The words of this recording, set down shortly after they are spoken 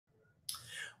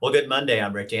Well, good Monday.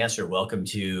 I'm Rick Dancer. Welcome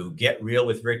to Get Real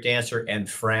with Rick Dancer and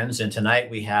Friends. And tonight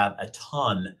we have a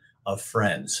ton of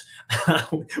friends.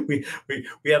 we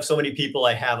have so many people.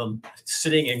 I have them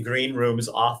sitting in green rooms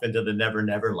off into the Never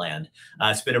Never Land.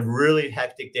 It's been a really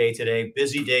hectic day today,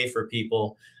 busy day for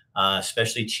people,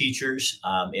 especially teachers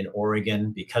in Oregon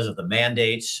because of the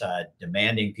mandates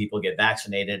demanding people get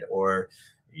vaccinated or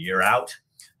you're out.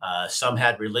 Some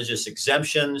had religious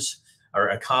exemptions or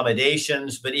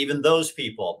accommodations, but even those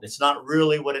people, it's not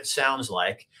really what it sounds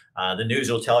like. The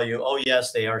news will tell you, oh,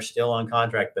 yes, they are still on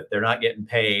contract, but they're not getting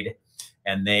paid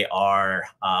and they are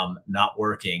not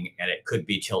working, and it could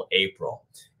be till April.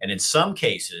 And in some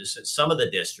cases, in some of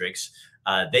the districts,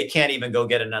 they can't even go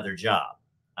get another job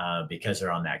because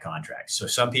they're on that contract. So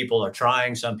some people are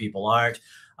trying, some people aren't.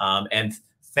 And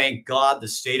thank God the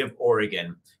state of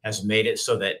Oregon has made it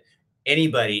so that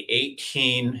anybody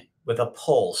 18 with a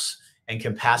pulse and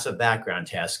can pass a background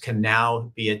test can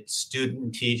now be a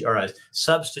student teacher or a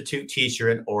substitute teacher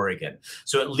in Oregon.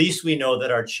 So at least we know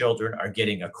that our children are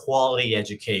getting a quality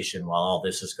education while all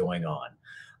this is going on.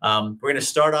 We're going to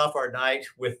start off our night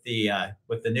with the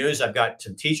news. I've got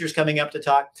some teachers coming up to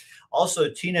talk. Also,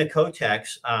 Tina Kotek,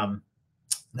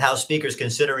 the House Speaker, is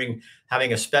considering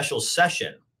having a special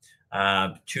session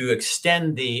to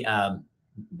extend the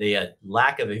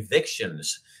lack of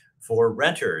evictions for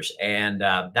renters. And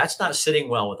that's not sitting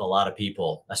well with a lot of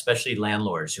people, especially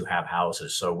landlords who have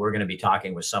houses. So we're going to be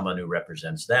talking with someone who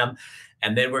represents them.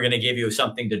 And then we're going to give you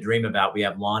something to dream about. We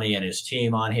have Lonnie and his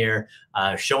team on here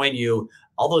showing you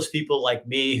all those people like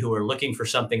me who are looking for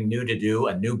something new to do,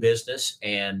 a new business.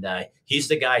 And he's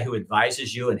the guy who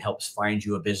advises you and helps find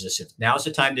you a business. Now's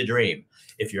the time to dream.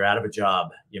 If you're out of a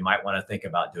job, you might want to think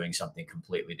about doing something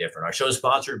completely different. Our show is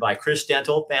sponsored by Chris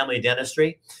Dental Family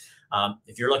Dentistry.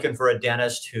 If you're looking for a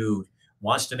dentist who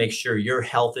wants to make sure your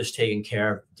health is taken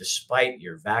care of despite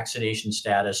your vaccination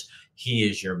status, he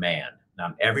is your man.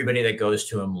 Everybody that goes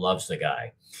to him loves the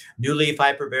guy. New Leaf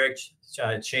Hyperbaric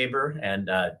Chamber and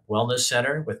Wellness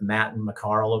Center with Matt and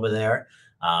McCarl over there.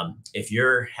 If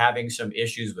you're having some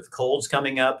issues with colds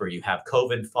coming up or you have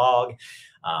COVID fog,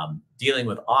 dealing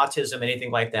with autism, anything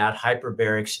like that,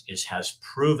 Hyperbarics has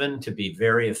proven to be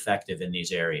very effective in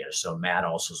these areas. So Matt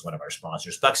also is one of our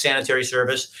sponsors. Buck Sanitary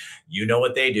Service, you know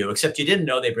what they do, except you didn't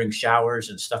know they bring showers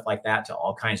and stuff like that to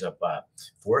all kinds of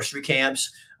forestry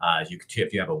camps.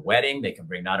 If you have a wedding, they can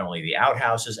bring not only the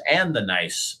outhouses and the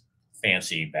nice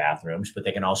fancy bathrooms, but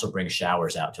they can also bring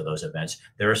showers out to those events.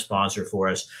 They're a sponsor for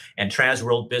us. And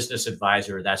Transworld Business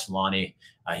Advisor, that's Lonnie.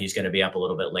 He's going to be up a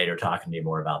little bit later talking to you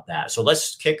more about that. So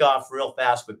let's kick off real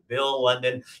fast with Bill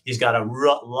London. He's got a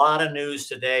lot of news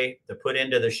today to put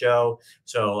into the show.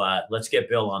 So let's get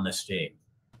Bill on this team.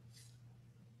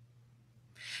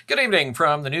 Good evening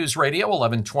from the News Radio,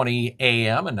 1120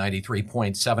 AM and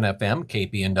 93.7 FM,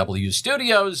 KPNW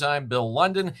Studios. I'm Bill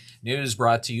London. News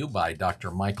brought to you by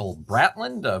Dr. Michael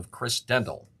Bratland of Chris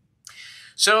Dental.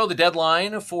 So the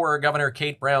deadline for Governor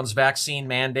Kate Brown's vaccine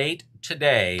mandate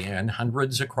today, and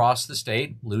hundreds across the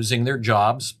state losing their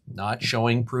jobs, not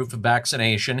showing proof of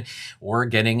vaccination or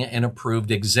getting an approved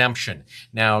exemption.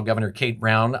 Now, Governor Kate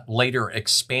Brown later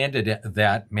expanded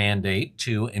that mandate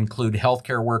to include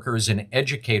healthcare workers and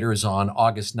educators on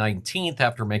August 19th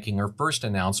after making her first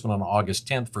announcement on August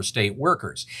 10th for state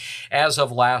workers. As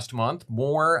of last month,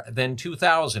 more than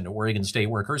 2,000 Oregon state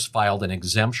workers filed an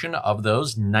exemption. Of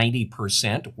those,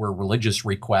 90% were religious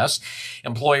requests.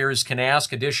 Employers can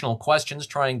ask additional questions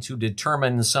trying to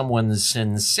determine someone's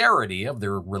sincerity of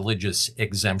their religious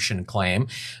exemption claim.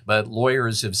 But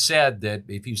lawyers have said that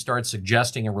if you start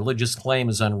suggesting a religious claim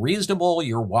is unreasonable,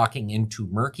 you're walking into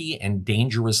murky and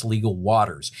dangerous legal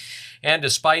waters. And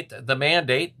despite the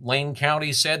mandate, Lane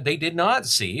County said they did not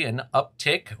see an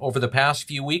uptick over the past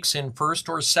few weeks in first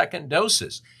or second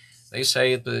doses. They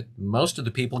say that most of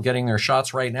the people getting their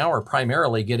shots right now are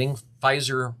primarily getting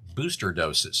Pfizer booster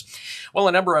doses. Well,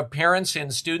 a number of parents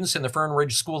and students in the Fern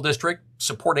Ridge School District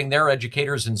supporting their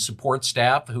educators and support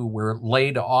staff who were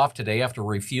laid off today after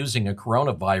refusing a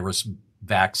coronavirus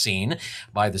vaccine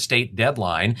by the state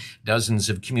deadline. Dozens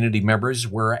of community members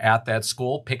were at that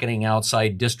school picketing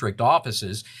outside district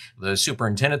offices. The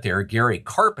superintendent there, Gary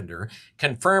Carpenter,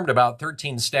 confirmed about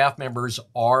 13 staff members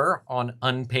are on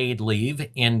unpaid leave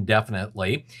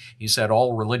indefinitely. He said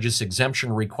all religious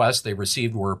exemption requests they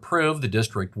received were approved. The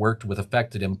district worked with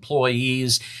affected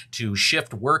employees to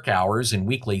shift work hours and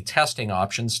weekly testing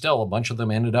options. Still, a bunch of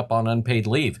them ended up on unpaid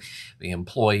leave. The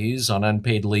employees on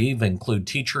unpaid leave include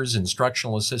teachers, instructional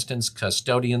assistants,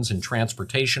 custodians, and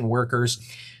transportation workers.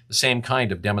 The same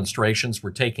kind of demonstrations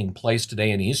were taking place today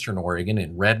in Eastern Oregon,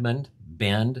 in Redmond,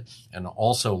 Bend, and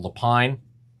also Lapine.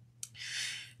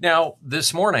 Now,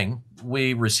 this morning,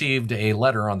 we received a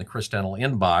letter on the Chris Dental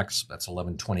inbox, that's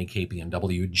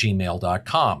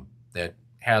 1120kpnw@gmail.com, that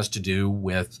has to do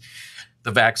with the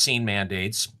vaccine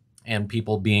mandates and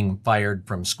people being fired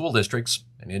from school districts.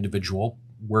 An individual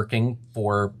working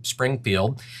for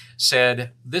Springfield said,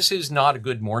 "This is not a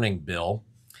good morning, Bill.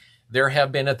 There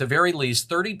have been at the very least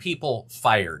 30 people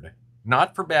fired,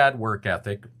 not for bad work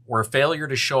ethic or failure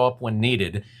to show up when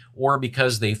needed or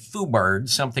because they foobarred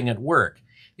something at work.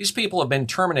 These people have been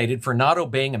terminated for not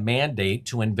obeying a mandate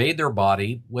to invade their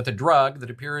body with a drug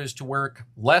that appears to work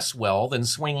less well than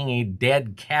swinging a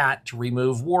dead cat to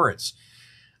remove warts.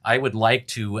 I would like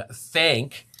to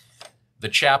thank the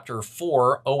Chapter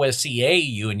 4 OSEA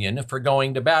union for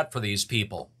going to bat for these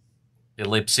people."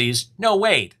 Ellipses. No,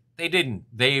 wait, they didn't.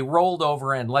 They rolled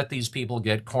over and let these people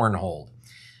get cornholed.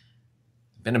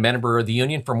 Been a member of the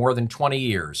union for more than 20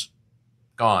 years.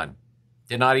 Gone.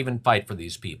 Did not even fight for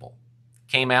these people.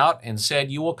 Came out and said,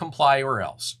 "You will comply or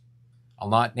else." I'll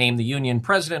not name the union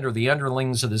president or the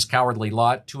underlings of this cowardly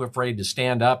lot, too afraid to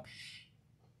stand up,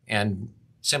 and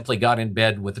simply got in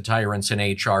bed with the tyrants in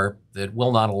HR that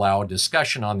will not allow a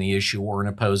discussion on the issue or an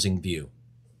opposing view.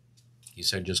 He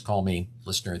said, "Just call me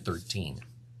listener 13.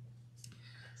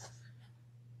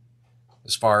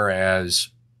 As far as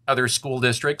other school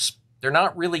districts, they're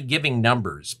not really giving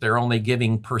numbers. They're only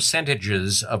giving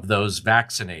percentages of those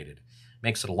vaccinated.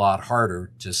 Makes it a lot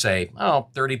harder to say, oh,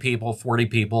 30 people, 40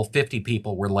 people, 50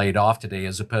 people were laid off today,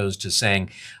 as opposed to saying,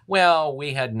 well,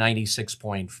 we had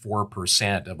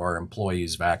 96.4% of our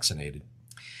employees vaccinated.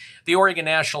 The Oregon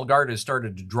National Guard has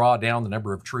started to draw down the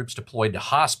number of troops deployed to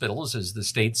hospitals as the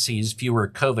state sees fewer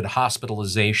COVID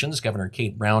hospitalizations. Governor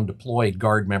Kate Brown deployed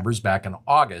Guard members back in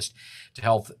August to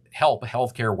help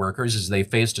healthcare workers as they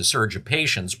faced a surge of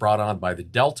patients brought on by the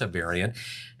Delta variant.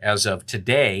 As of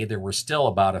today, there were still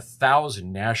about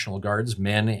 1,000 National Guards,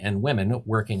 men and women,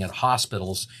 working at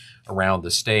hospitals around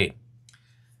the state.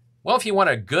 Well, if you want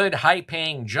a good,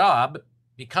 high-paying job,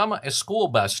 become a school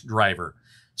bus driver.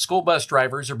 School bus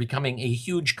drivers are becoming a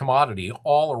huge commodity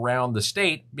all around the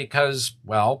state because,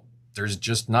 well, there's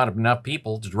just not enough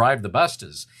people to drive the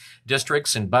buses.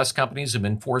 Districts and bus companies have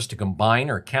been forced to combine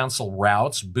or cancel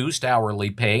routes, boost hourly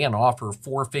pay, and offer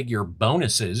four-figure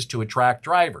bonuses to attract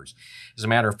drivers. As a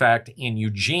matter of fact, in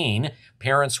Eugene,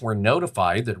 parents were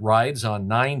notified that rides on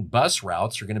 9 bus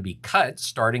routes are going to be cut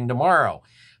starting tomorrow.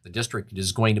 The district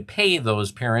is going to pay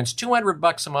those parents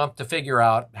 $200 a month to figure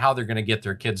out how they're going to get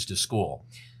their kids to school.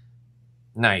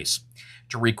 Nice.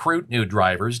 To recruit new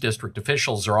drivers, district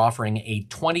officials are offering a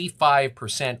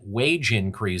 25% wage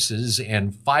increases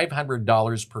and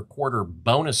 $500 per quarter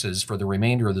bonuses for the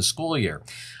remainder of the school year.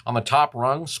 On the top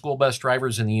rung, school bus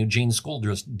drivers in the Eugene School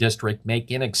District make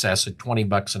in excess of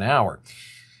 $20 an hour.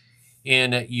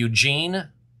 In Eugene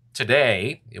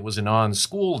today, it was a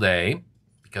non-school day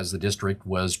because the district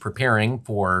was preparing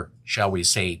for, shall we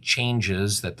say,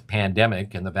 changes that the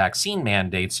pandemic and the vaccine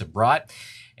mandates have brought.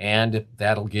 And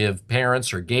that'll give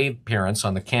parents, or gave parents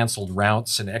on the canceled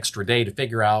routes, an extra day to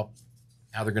figure out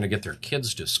how they're going to get their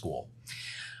kids to school.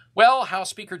 Well,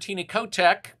 House Speaker Tina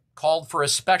Kotek called for a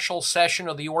special session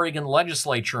of the Oregon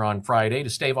legislature on Friday to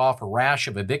stave off a rash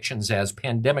of evictions as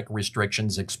pandemic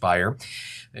restrictions expire.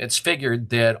 It's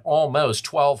figured that almost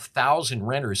 12,000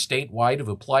 renters statewide have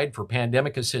applied for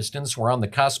pandemic assistance were on the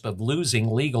cusp of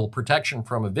losing legal protection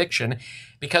from eviction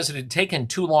because it had taken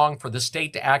too long for the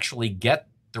state to actually get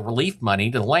the relief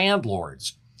money to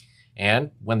landlords.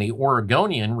 And when the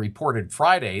Oregonian reported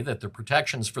Friday that the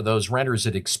protections for those renters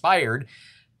had expired,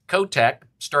 Kotek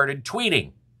started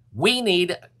tweeting, "We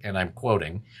need," and I'm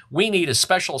quoting, "we need a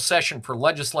special session for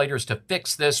legislators to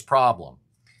fix this problem."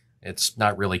 It's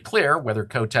not really clear whether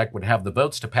Kotek would have the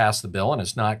votes to pass the bill, and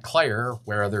it's not clear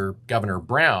whether Governor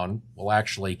Brown will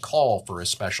actually call for a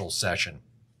special session.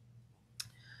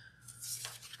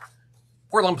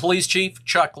 Portland Police Chief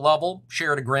Chuck Lovell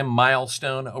shared a grim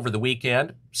milestone over the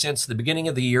weekend. Since the beginning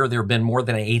of the year, there have been more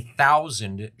than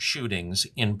 1,000 shootings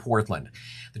in Portland.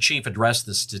 The chief addressed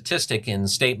the statistic in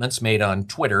statements made on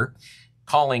Twitter,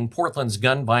 calling Portland's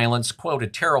gun violence, quote, a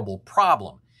terrible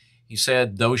problem. He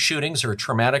said those shootings are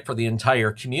traumatic for the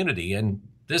entire community, and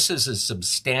this is a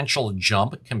substantial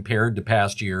jump compared to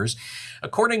past years.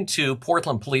 According to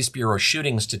Portland Police Bureau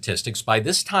shooting statistics, by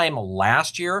this time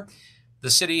last year, the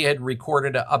city had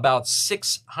recorded about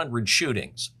 600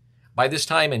 shootings. By this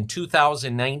time in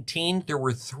 2019, there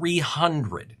were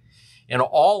 300. In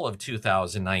all of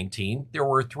 2019, there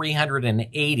were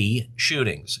 380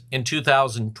 shootings. In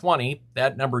 2020,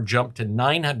 that number jumped to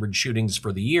 900 shootings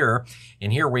for the year.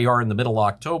 And here we are in the middle of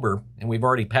October, and we've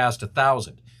already passed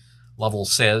 1,000. Lovell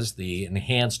says the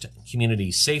enhanced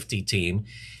community safety team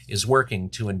is working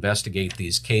to investigate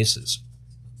these cases.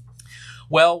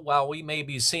 Well, while we may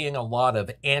be seeing a lot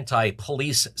of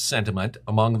anti-police sentiment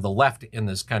among the left in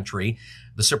this country,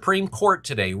 the Supreme Court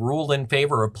today ruled in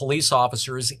favor of police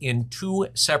officers in 2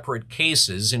 separate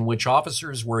cases in which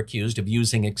officers were accused of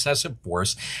using excessive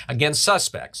force against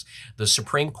suspects. The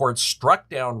Supreme Court struck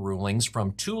down rulings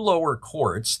from 2 lower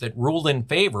courts that ruled in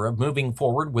favor of moving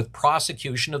forward with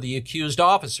prosecution of the accused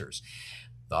officers.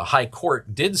 The High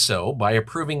Court did so by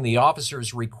approving the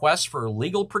officer's request for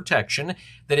legal protection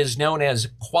that is known as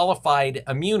qualified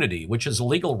immunity, which is a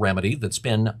legal remedy that's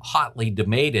been hotly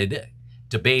debated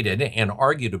and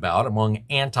argued about among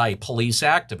anti-police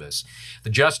activists. The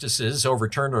justices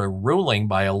overturned a ruling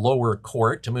by a lower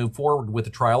court to move forward with a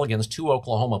trial against 2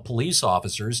 Oklahoma police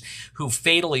officers who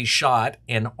fatally shot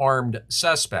an armed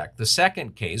suspect. The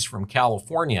second case from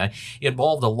California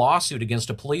involved a lawsuit against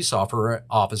a police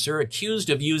officer accused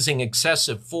of using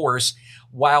excessive force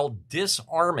while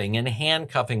disarming and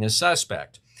handcuffing a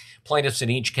suspect. Plaintiffs in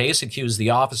each case accused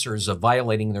the officers of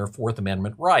violating their Fourth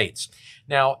Amendment rights.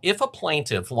 Now, if a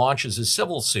plaintiff launches a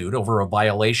civil suit over a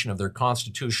violation of their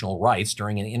constitutional rights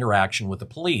during an interaction with the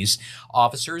police,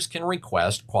 officers can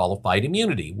request qualified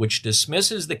immunity, which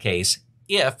dismisses the case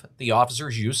if the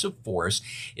officer's use of force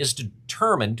is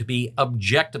determined to be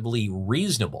objectively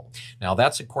reasonable. Now,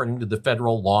 that's according to the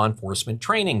federal law enforcement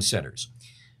training centers.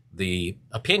 The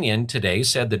opinion today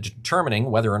said that determining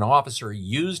whether an officer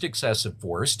used excessive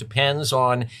force depends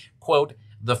on, quote,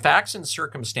 the facts and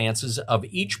circumstances of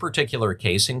each particular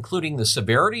case, including the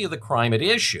severity of the crime at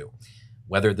issue,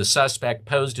 whether the suspect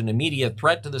posed an immediate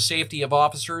threat to the safety of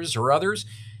officers or others,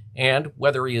 and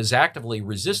whether he is actively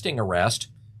resisting arrest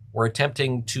or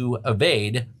attempting to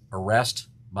evade arrest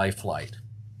by flight.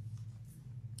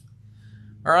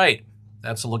 All right,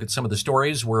 that's a look at some of the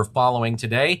stories we're following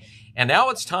today. And now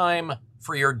it's time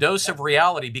for your dose of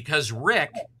reality, because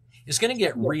Rick is going to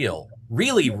get real,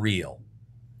 really real.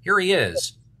 Here he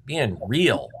is, being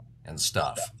real and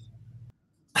stuff.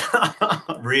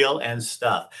 Real and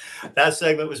stuff. That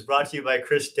segment was brought to you by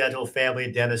Chris Dental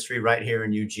Family Dentistry right here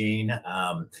in Eugene.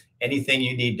 Anything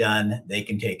you need done, they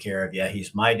can take care of you.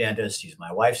 He's my dentist. He's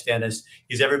my wife's dentist.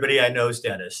 He's everybody I know's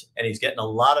dentist. And he's getting a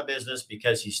lot of business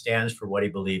because he stands for what he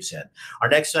believes in. Our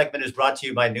next segment is brought to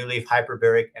you by New Leaf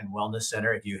Hyperbaric and Wellness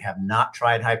Center. If you have not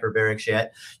tried hyperbarics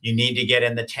yet, you need to get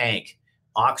in the tank.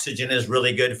 Oxygen is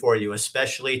really good for you,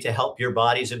 especially to help your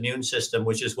body's immune system,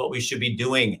 which is what we should be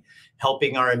doing,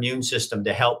 helping our immune system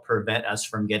to help prevent us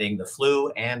from getting the flu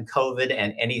and COVID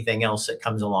and anything else that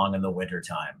comes along in the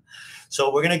wintertime. So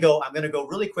I'm going to go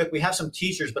really quick. We have some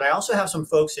teachers, but I also have some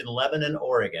folks in Lebanon,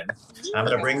 Oregon. I'm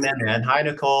going to bring them in. Hi,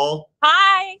 Nicole.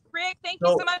 Hi, Rick. Thank you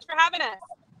so much for having us.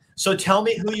 So tell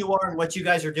me who you are and what you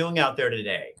guys are doing out there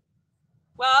today.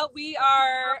 Well, we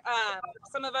are,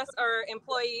 some of us are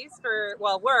employees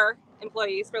we're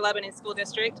employees for Lebanon School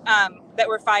District that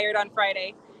were fired on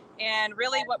Friday. And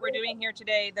really what we're doing here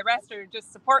today, the rest are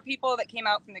just support people that came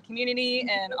out from the community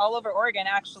and all over Oregon,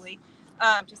 actually,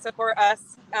 to support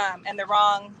us and the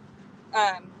wrong,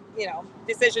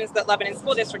 decisions that Lebanon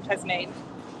School District has made.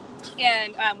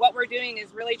 And what we're doing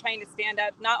is really trying to stand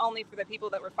up not only for the people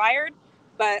that were fired,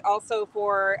 but also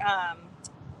for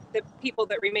the people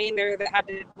that remain there that had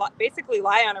to basically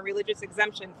lie on a religious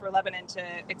exemption for Lebanon to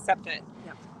accept it.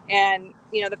 Yep. And,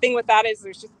 the thing with that is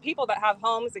there's just people that have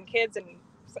homes and kids, and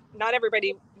not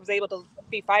everybody was able to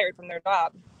be fired from their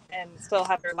job and still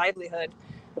have their livelihood.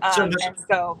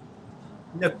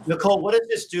 Nicole, what does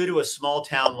this do to a small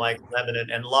town like Lebanon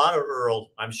and a lot of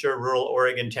rural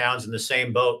Oregon towns in the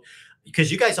same boat?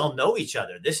 Because you guys all know each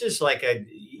other. This is like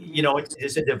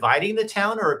is it dividing the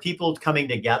town, or are people coming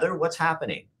together? What's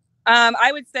happening?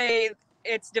 I would say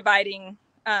it's dividing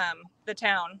the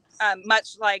town,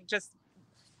 much like just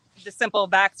the simple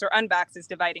vax or unvax is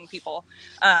dividing people,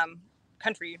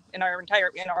 country in our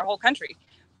whole country.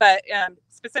 But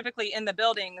specifically in the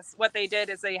buildings, what they did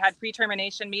is they had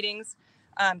pre-termination meetings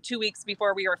 2 weeks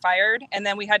before we were fired, and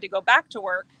then we had to go back to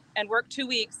work and work 2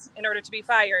 weeks in order to be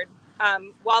fired.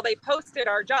 While they posted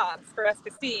our jobs for us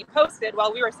to see, posted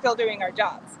while we were still doing our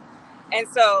jobs, and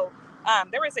so.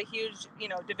 There was a huge,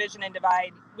 division and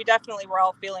divide. We definitely were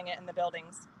all feeling it in the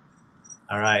buildings.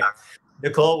 All right.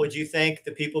 Nicole, would you thank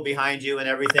the people behind you and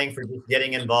everything for just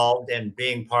getting involved and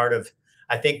being part of,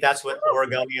 I think that's what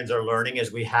Oregonians are learning,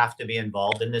 is we have to be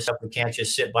involved in this stuff. We can't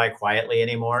just sit by quietly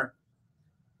anymore.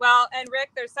 Well, and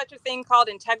Rick, there's such a thing called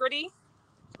integrity.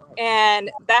 And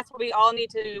that's what we all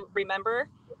need to remember,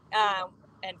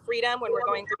 and freedom when we're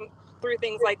going through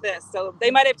things like this. So they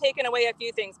might have taken away a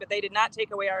few things, but they did not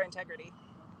take away our integrity,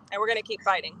 and we're going to keep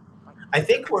fighting. I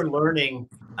think we're learning.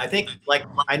 I think, like,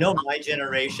 I know my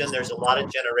generation, there's a lot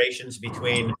of generations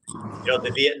between,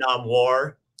 the Vietnam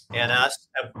War and us.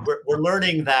 We're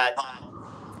learning that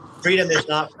freedom is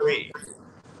not free.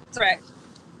 That's right.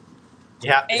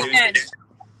 You have to do Amen. something.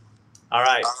 All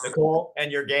right, Nicole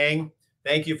and your gang,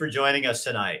 thank you for joining us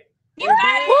tonight.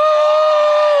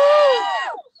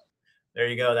 There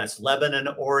you go. That's Lebanon,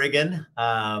 Oregon.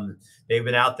 They've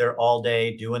been out there all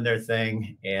day doing their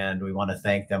thing, and we want to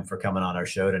thank them for coming on our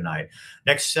show tonight.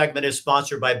 Next segment is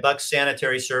sponsored by Bucks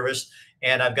Sanitary Service,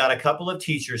 and I've got a couple of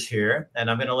teachers here, and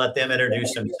I'm going to let them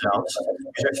introduce themselves.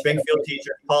 These are Springfield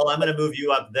teachers. Paul, I'm going to move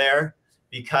you up there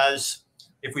because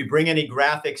if we bring any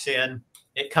graphics in,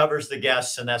 it covers the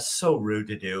guests, and that's so rude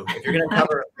to do. If you're going to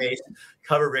cover a face,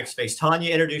 cover Rick's face. Tanya,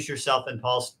 introduce yourself, and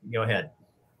Paul, go ahead.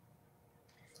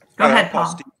 Go ahead,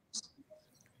 Paul.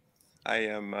 I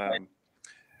am a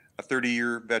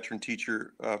 30-year veteran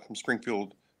teacher from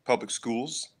Springfield Public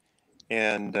Schools,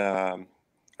 and I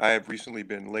have recently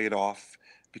been laid off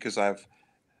because I've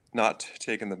not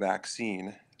taken the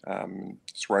vaccine.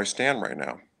 That's where I stand right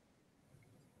now.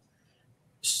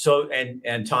 So,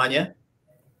 and Tanya?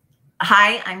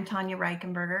 Hi, I'm Tanya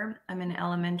Reichenberger. I'm an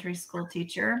elementary school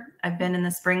teacher. I've been in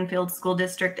the Springfield School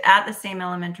District at the same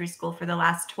elementary school for the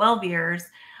last 12 years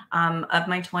of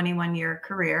my 21-year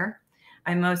career.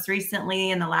 I most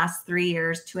recently, in the last 3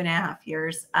 years, 2.5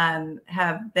 years,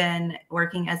 have been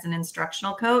working as an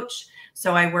instructional coach.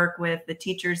 So I work with the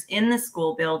teachers in the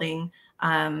school building,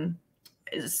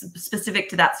 specific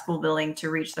to that school building,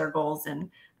 to reach their goals and,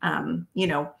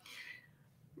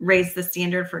 raise the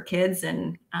standard for kids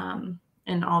and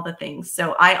all the things.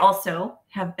 So I also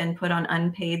have been put on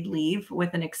unpaid leave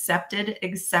with an accepted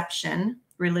exception,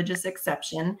 religious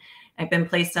exception. I've been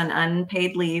placed on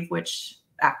unpaid leave, which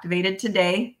activated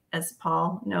today, as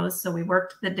Paul knows. So we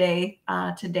worked the day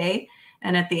today.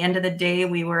 And at the end of the day,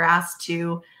 we were asked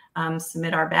to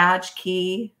submit our badge,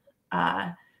 key,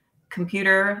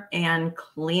 computer, and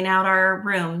clean out our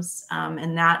rooms.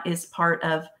 And that is part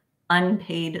of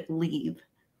unpaid leave.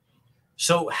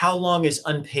 So how long is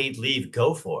unpaid leave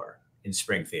go for in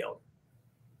Springfield?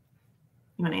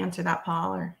 You want to answer that,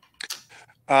 Paul? Or?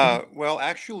 Well,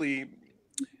 actually,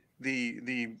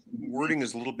 the wording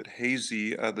is a little bit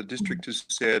hazy. The district has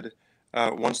said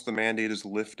once the mandate is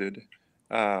lifted,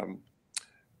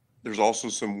 there's also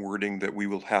some wording that we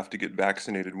will have to get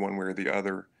vaccinated one way or the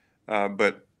other.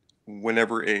 But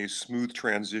whenever a smooth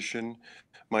transition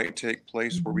might take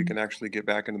place where we can actually get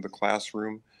back into the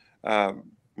classroom,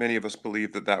 many of us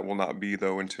believe that that will not be,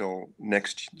 though, until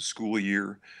next school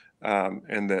year,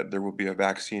 and that there will be a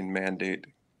vaccine mandate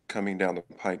coming down the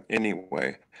pike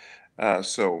anyway.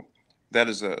 So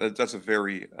that's a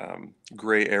very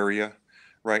gray area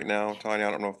right now, Tanya.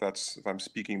 I don't know if I'm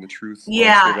speaking the truth.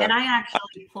 Yeah, and I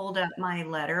actually pulled up my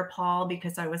letter, Paul,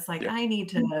 because I was like, I need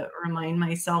to remind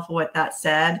myself what that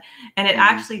said, and it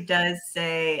actually does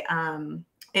say.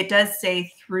 It does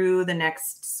say through the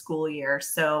next school year.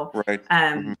 So,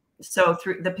 so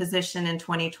through the position in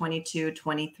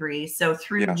 2022-23. So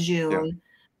through June.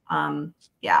 So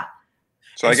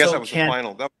I guess that was the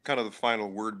final. That was kind of the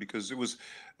final word, because it was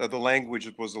the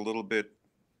language was a little bit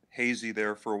hazy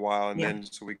there for a while, and then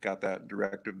so we got that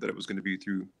directive that it was going to be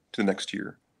through to next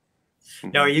year.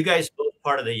 Now, are you guys both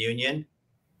part of the union?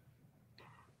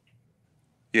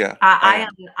 Yeah, I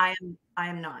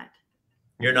am not.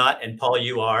 You're not, and Paul,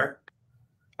 you are?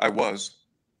 I was.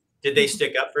 Did they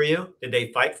stick up for you? Did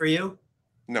they fight for you?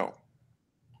 No.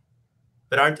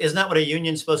 But isn't that what a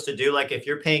union's supposed to do? Like, if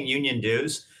you're paying union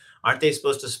dues, aren't they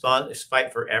supposed to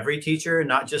fight for every teacher,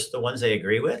 not just the ones they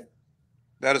agree with?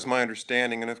 That is my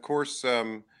understanding. And of course,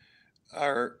 I'm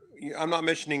not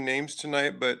mentioning names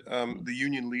tonight, but the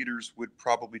union leaders would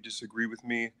probably disagree with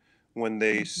me when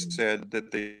they said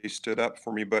that they stood up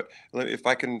for me. But if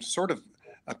I can sort of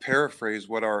paraphrase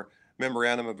what our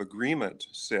memorandum of agreement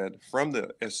said from the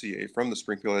SEA, from the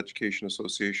Springfield Education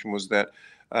Association, was that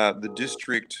the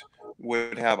district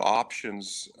would have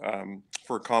options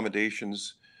for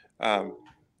accommodations.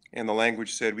 And the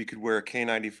language said we could wear a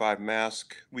K95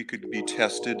 mask, we could be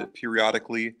tested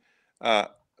periodically,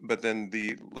 but then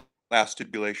the last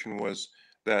stipulation was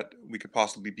that we could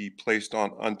possibly be placed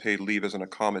on unpaid leave as an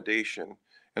accommodation.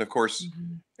 And of course,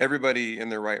 everybody in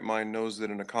their right mind knows that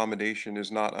an accommodation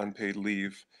is not unpaid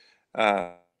leave.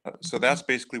 So that's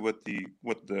basically what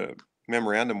the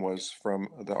memorandum was from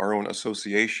our own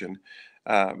association.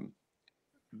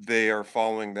 They are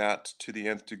following that to the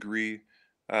nth degree.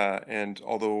 And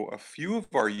although a few of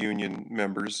our union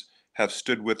members have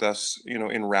stood with us,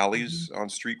 in rallies on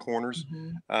street corners,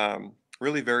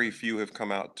 really very few have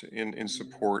come out in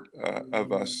support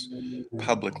of us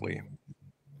publicly.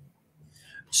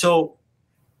 So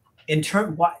in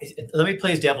term, let me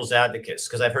play devil's advocate,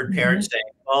 because I've heard parents saying,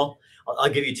 well, I'll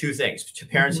give you two things. Two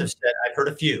parents have said, I've heard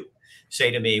a few say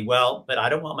to me, well, but I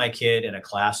don't want my kid in a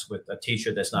class with a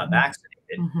teacher that's not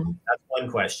vaccinated. That's one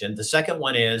question. The second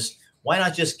one is, why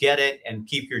not just get it and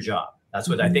keep your job? That's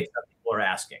what I think some people are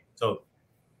asking. So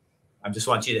I just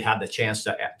want you to have the chance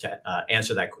to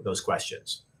answer those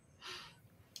questions.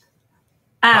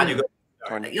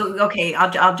 Okay,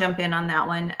 I'll jump in on that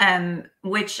one.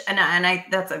 That's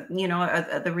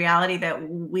the reality that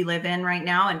we live in right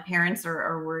now, and parents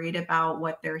are worried about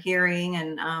what they're hearing,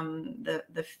 and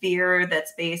the fear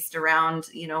that's based around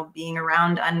being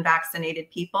around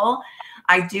unvaccinated people.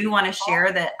 I do want to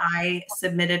share that I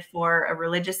submitted for a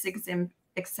religious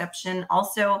exception,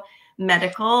 also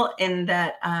medical, in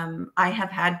that I have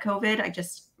had COVID.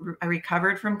 I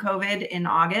recovered from COVID in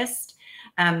August.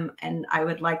 And I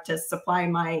would like to supply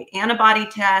my antibody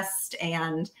test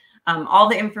and all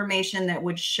the information that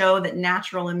would show that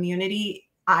natural immunity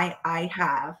I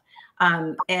have.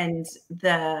 And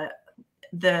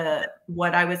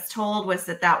what I was told was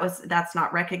that's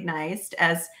not recognized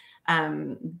as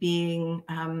being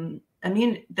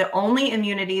immune. The only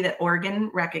immunity that Oregon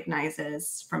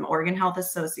recognizes from Oregon Health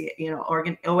Associate,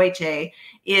 Oregon OHA,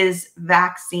 is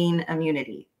vaccine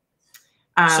immunity.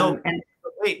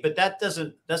 Wait, but that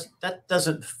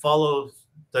doesn't follow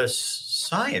the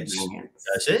science,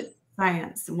 does it?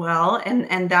 Science. Well,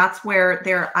 and that's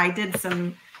where I did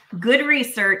some good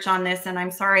research on this, and I'm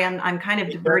sorry, I'm kind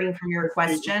of diverting from your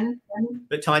question.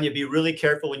 But Tanya, be really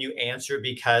careful when you answer,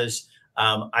 because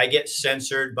I get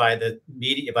censored by the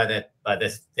media, by the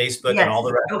Facebook and all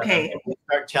the rest. Okay. They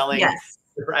start telling.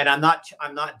 And I'm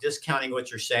not discounting what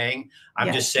you're saying.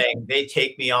 I'm just saying they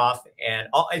take me off, and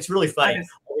it's really funny.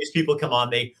 All these people come on,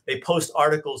 they post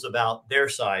articles about their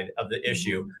side of the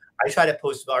issue. I try to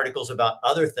post articles about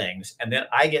other things, and then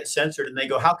I get censored, and they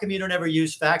go, how come you don't ever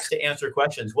use facts to answer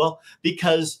questions? Well,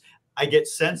 because I get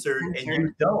censored and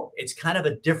you don't. It's kind of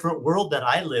a different world that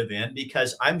I live in,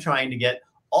 because I'm trying to get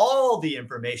all the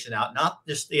information out, not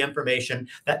just the information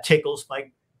that tickles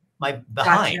my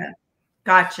behind.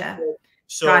 Gotcha.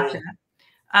 So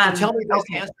tell me this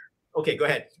answer. Okay, go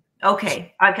ahead.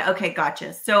 Okay,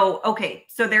 gotcha. So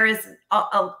there is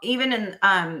even in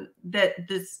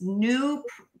this new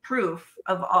proof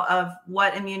of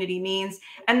what immunity means,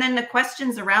 and then the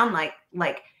questions around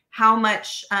like how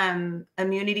much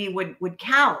immunity would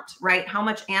count, right? How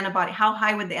much antibody? How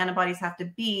high would the antibodies have to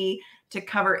be to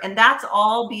cover? And that's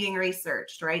all being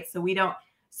researched, right? So we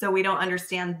don't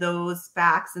understand those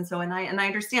facts. And I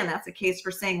understand that's a case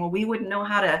for saying, well, we wouldn't know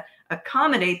how to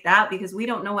accommodate that because we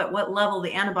don't know at what level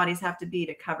the antibodies have to be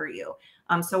to cover you.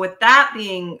 So with that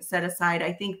being set aside,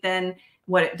 I think then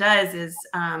what it does is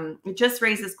it just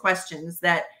raises questions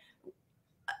that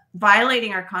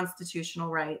violating our constitutional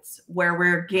rights, where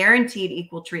we're guaranteed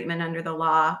equal treatment under the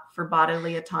law for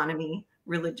bodily autonomy,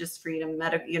 religious freedom,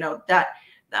 medical,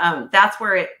 that's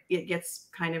where it gets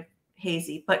kind of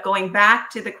hazy. But going back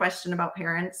to the question about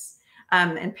parents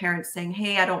and parents saying,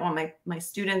 hey, I don't want my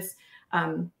students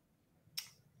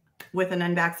with an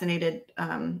unvaccinated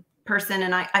person.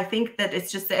 And I think that it's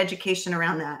just the education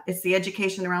around that. It's the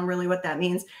education around really what that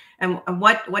means. And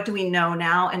what do we know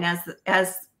now? And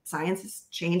as science is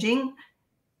changing,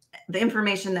 the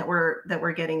information that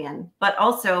we're getting in, but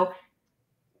also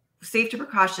safety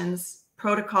precautions,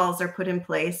 protocols are put in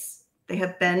place. They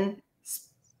have been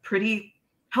pretty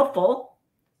helpful,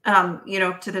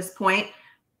 to this point.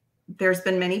 There's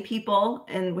been many people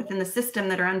within the system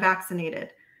that are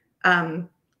unvaccinated.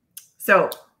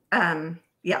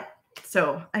 Yeah.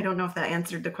 So I don't know if that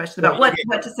answered the question about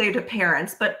what to say to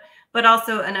parents, but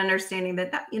also an understanding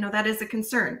that that is a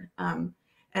concern.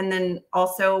 And then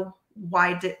also,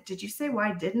 did you say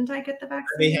why didn't I get the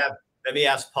vaccine? Let me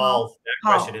ask Paul that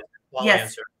question. Paul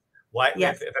answer. Why?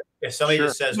 Yes. If somebody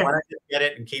just says, why not just get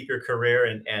it and keep your career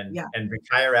and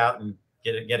retire out and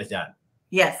get it done?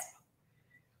 Yes.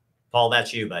 Paul,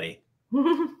 that's you, buddy.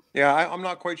 Yeah, I'm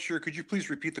not quite sure. Could you please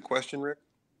repeat the question, Rick?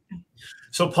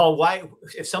 So, Paul, why,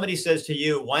 if somebody says to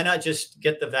you, why not just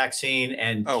get the vaccine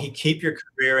and keep your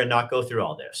career and not go through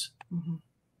all this?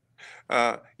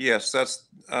 Yes, that's,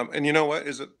 and you know what,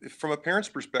 from a parent's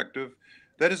perspective,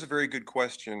 that is a very good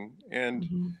question.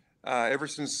 And ever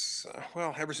since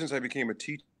I became a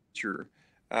teacher,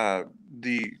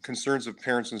 the concerns of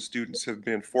parents and students have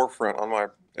been forefront on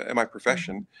my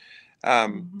profession.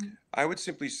 I would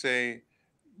simply say,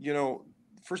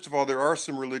 first of all, there are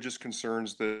some religious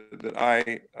concerns that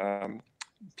I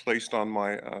placed on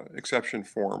my exception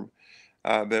form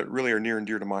that really are near and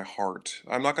dear to my heart.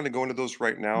 I'm not going to go into those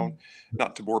right now,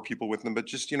 not to bore people with them, but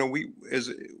just,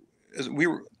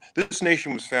 this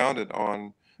nation was founded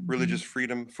on religious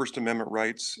freedom, First Amendment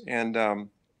rights, and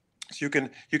so you can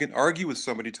argue with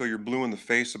somebody till you're blue in the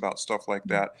face about stuff like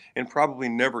that, and probably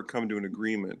never come to an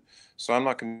agreement. So I'm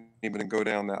not going to even go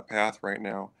down that path right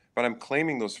now. But I'm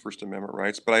claiming those First Amendment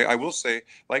rights. But I will say,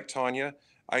 like Tanya,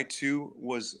 I too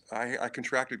I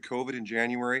contracted COVID in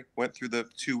January, went through the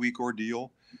 2-week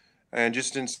ordeal, and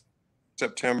just in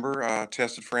September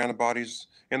tested for antibodies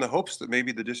in the hopes that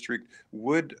maybe the district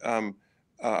would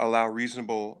allow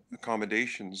reasonable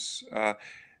accommodations.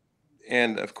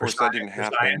 And of course, that didn't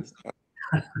happen.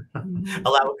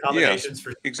 Allow accommodations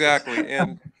for exactly.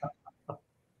 And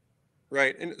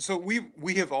right. And so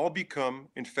we have all become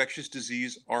infectious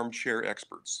disease armchair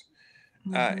experts.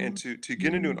 And to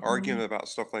get into an argument about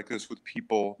stuff like this with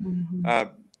people,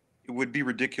 it would be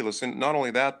ridiculous. And not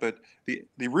only that, but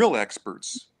the real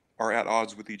experts are at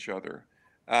odds with each other.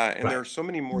 And there are so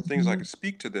many more things I could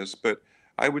speak to this, but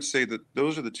I would say that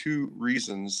those are the two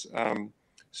reasons.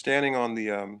 Standing on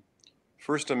the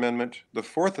First Amendment, the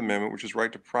Fourth Amendment, which is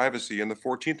right to privacy, and the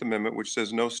 14th Amendment, which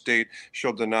says no state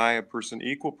shall deny a person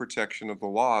equal protection of the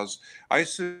laws. I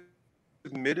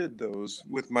submitted those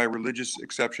with my religious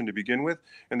exception to begin with,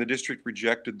 and the district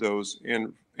rejected those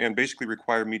and basically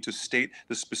required me to state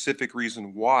the specific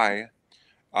reason why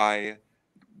I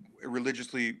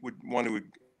religiously would want to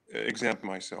exempt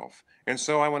myself. And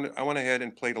so I went ahead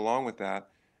and played along with that,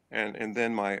 and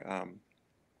then my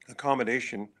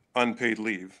accommodation, unpaid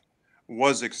leave,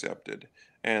 was accepted,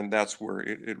 and that's where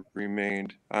it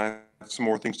remained. I have some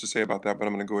more things to say about that, but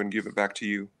I'm going to go ahead and give it back to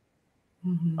you.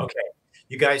 Okay.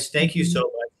 You guys, thank you so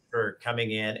much for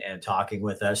coming in and talking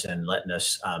with us and letting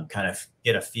us kind of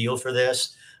get a feel for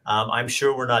this. I'm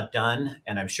sure we're not done,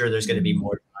 and I'm sure there's going to be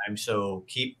more time. So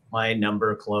keep my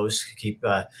number close. Keep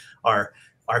our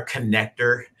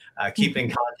connector. Keep in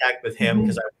contact with him,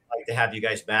 because I would like to have you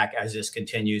guys back as this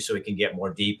continues so we can get more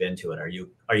deep into it. Are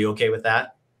you okay with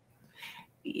that?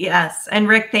 Yes. And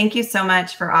Rick, thank you so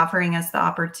much for offering us the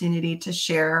opportunity to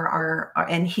share our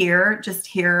and hear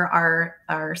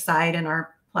our side and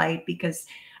our plight, because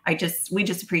we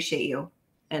just appreciate you.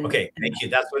 And okay, thank you.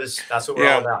 That's what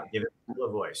we're all about. Give it a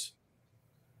voice.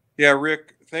 Yeah,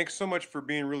 Rick, thanks so much for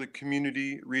being really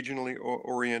community, regionally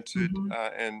oriented,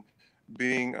 and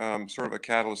being sort of a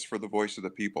catalyst for the voice of the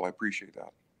people. I appreciate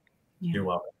that. Yeah. You're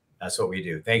welcome. That's what we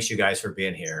do. Thanks, you guys, for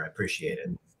being here. I appreciate it.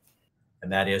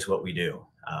 And that is what we do.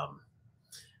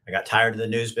 I got tired of the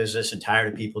news business and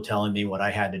tired of people telling me what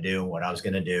I had to do, what I was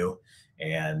going to do.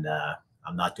 And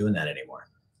I'm not doing that anymore.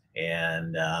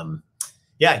 And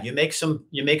yeah, you make some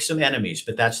enemies,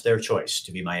 but that's their choice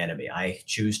to be my enemy. I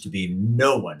choose to be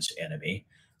no one's enemy.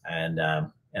 And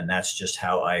that's just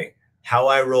how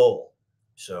I roll.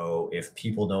 So if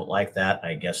people don't like that,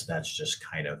 I guess that's just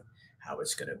kind of how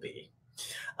it's going to be.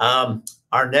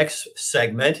 Our next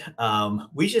segment,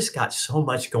 we just got so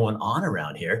much going on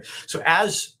around here. So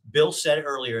as Bill said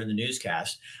earlier in the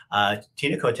newscast,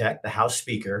 Tina Kotek, the House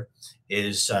Speaker,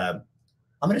 is, I'm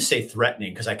going to say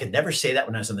threatening, because I could never say that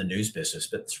when I was in the news business,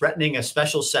 but threatening a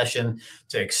special session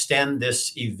to extend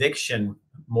this eviction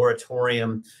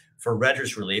moratorium for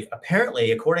renters relief.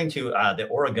 Apparently, according to the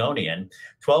Oregonian,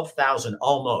 12,000,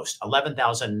 almost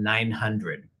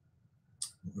 11,900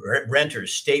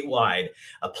 renters statewide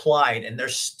applied, and they're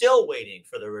still waiting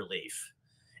for the relief.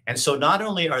 And so not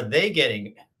only are they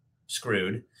getting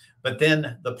screwed, but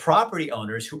then the property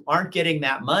owners who aren't getting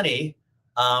that money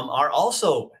are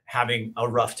also having a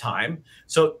rough time.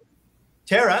 So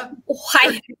Tara,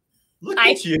 look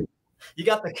at you. You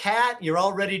got the cat, you're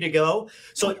all ready to go.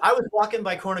 So I was walking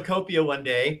by Cornucopia one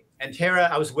day, and Tara,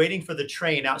 I was waiting for the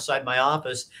train outside my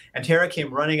office, and Tara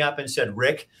came running up and said,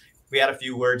 Rick, we had a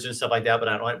few words and stuff like that, but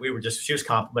she was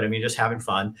complimenting me, just having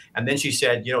fun. And then she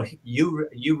said, you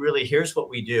really, here's what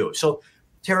we do. So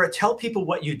Tara, tell people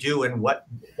what you do and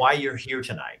why you're here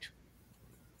tonight.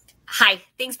 Hi,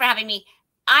 thanks for having me.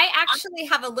 I actually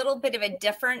have a little bit of a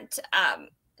different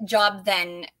job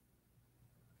than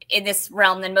in this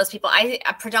realm than most people. I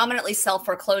predominantly sell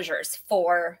foreclosures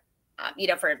for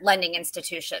lending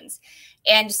institutions.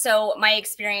 And so my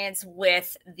experience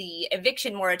with the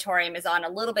eviction moratorium is on a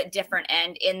little bit different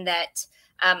end, in that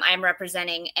I'm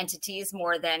representing entities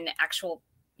more than actual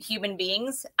human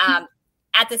beings.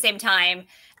 At the same time,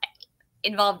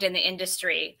 involved in the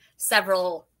industry,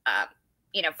 several,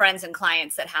 friends and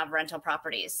clients that have rental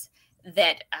properties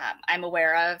that I'm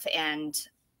aware of and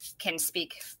can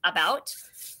speak about.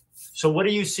 So what are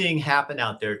you seeing happen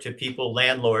out there to people,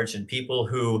 landlords and people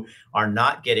who are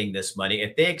not getting this money?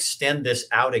 If they extend this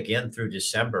out again through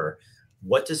December,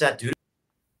 what does that do?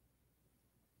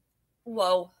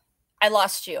 Whoa, I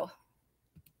lost you.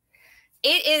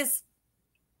 It is.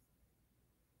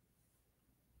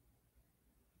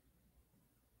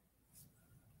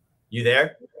 You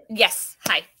there? Yes.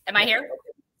 Hi. Am I here?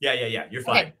 Yeah. You're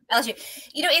fine. Okay.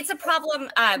 You know, it's a problem.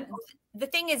 The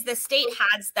thing is, the state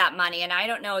has that money, and I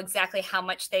don't know exactly how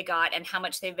much they got and how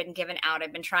much they've been given out.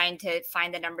 I've been trying to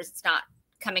find the numbers. It's not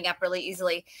coming up really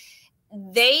easily.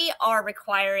 They are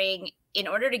requiring, in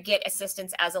order to get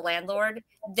assistance as a landlord,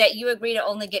 that you agree to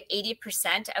only get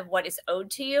 80% of what is owed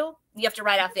to you. You have to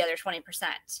write off the other 20%.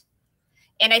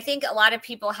 And I think a lot of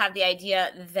people have the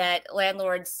idea that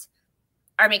landlords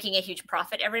are making a huge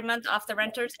profit every month off the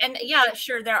renters. And yeah,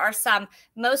 sure, there are some.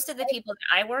 Most of the people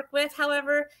that I work with,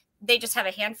 however, they just have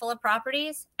a handful of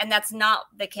properties, and that's not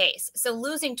the case. So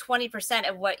losing 20%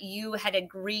 of what you had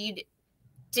agreed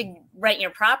to rent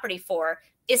your property for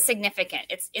is significant.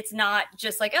 It's not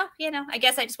just like, oh, you know, I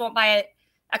guess I just won't buy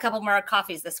a couple more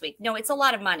coffees this week. No, it's a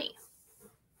lot of money.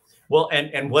 Well,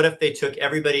 and what if they took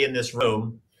everybody in this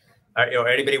room, or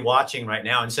anybody watching right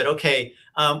now, and said, okay,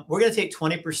 we're going to take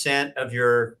 20% of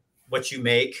what you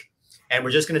make, and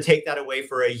we're just going to take that away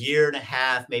for a year and a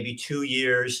half, maybe 2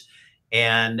 years,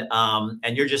 and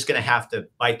you're just going to have to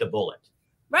bite the bullet.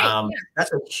 Right. Yeah.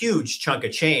 That's a huge chunk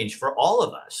of change for all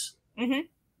of us. Mm-hmm.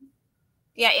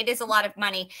 Yeah, it is a lot of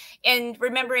money. And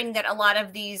remembering that a lot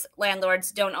of these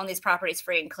landlords don't own these properties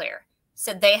free and clear.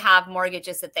 So they have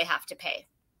mortgages that they have to pay.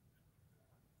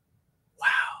 Wow.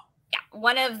 Yeah.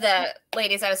 One of the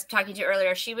ladies I was talking to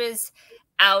earlier, she was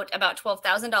out about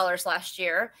 $12,000 last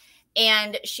year,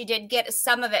 and she did get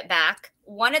some of it back.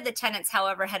 One of the tenants,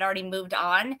 however, had already moved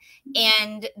on,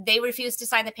 and they refused to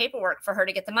sign the paperwork for her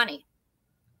to get the money.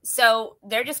 So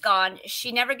they're just gone.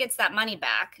 She never gets that money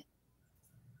back.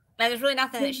 And there's really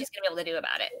nothing that she's going to be able to do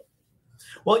about it.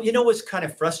 Well, you know, what's kind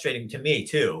of frustrating to me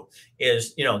too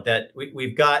is, you know, that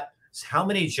we've got how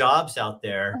many jobs out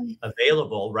there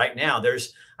available right now.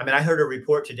 I heard a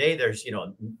report today, there's, you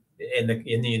know, in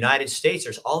the United States,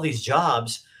 there's all these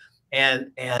jobs,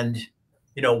 and,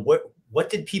 you know, what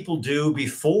did people do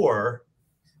before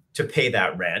to pay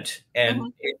that rent?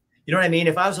 And you know what I mean?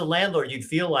 If I was a landlord, you'd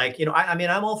feel like, you know,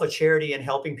 I'm all for charity and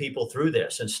helping people through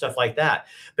this and stuff like that.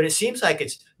 But it seems like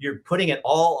you're putting it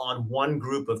all on one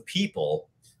group of people.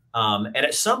 And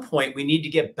at some point, we need to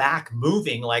get back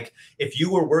moving. Like if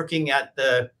you were working at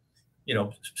the, you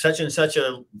know, such and such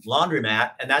a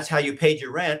laundromat, and that's how you paid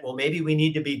your rent. Well, maybe we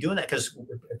need to be doing that, because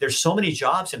there's so many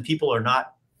jobs and people are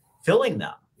not filling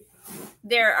them.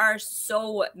 There are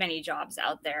so many jobs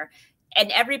out there. And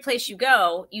every place you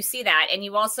go, you see that. And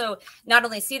you also not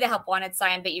only see the help wanted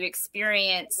sign, but you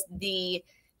experience the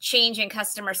change in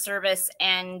customer service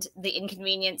and the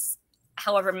inconvenience,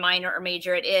 however minor or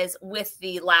major it is, with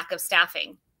the lack of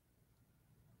staffing.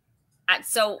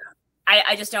 So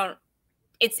I just don't,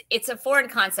 it's a foreign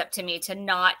concept to me to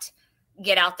not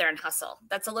get out there and hustle.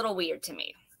 That's a little weird to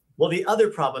me. Well, the other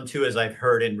problem too, as I've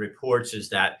heard in reports, is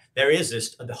that there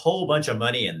is a whole bunch of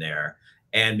money in there.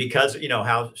 And because, you know,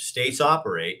 how states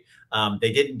operate,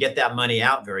 they didn't get that money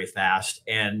out very fast.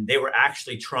 And they were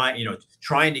actually trying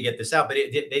to get this out, but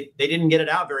they didn't get it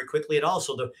out very quickly at all.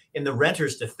 So in the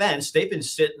renters' defense, they've been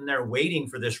sitting there waiting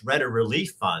for this renter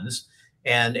relief funds,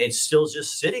 and it's still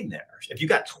just sitting there. If you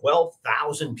got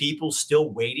 12,000 people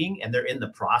still waiting and they're in the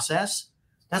process,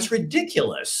 that's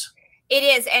ridiculous. It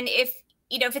is. And if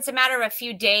it's a matter of a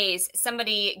few days,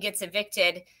 somebody gets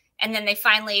evicted, and then they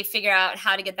finally figure out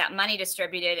how to get that money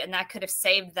distributed, and that could have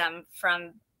saved them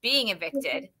from being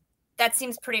evicted. That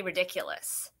seems pretty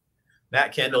ridiculous.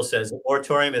 Matt Kendall says the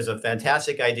moratorium is a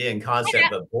fantastic idea and concept,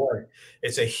 but boy,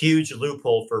 it's a huge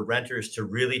loophole for renters to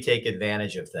really take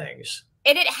advantage of things.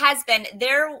 And it has been.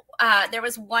 There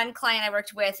was one client I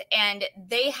worked with, and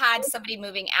they had somebody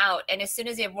moving out, and as soon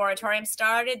as the moratorium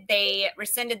started, they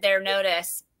rescinded their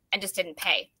notice and just didn't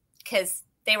pay because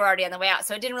they were already on the way out.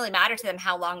 So it didn't really matter to them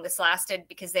how long this lasted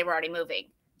because they were already moving,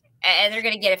 and they're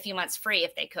going to get a few months free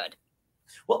if they could.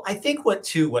 Well, I think what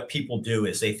people do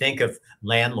is they think of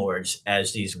landlords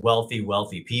as these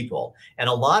wealthy people. And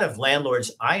a lot of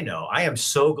landlords I know, I am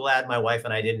so glad my wife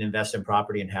and I didn't invest in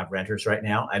property and have renters right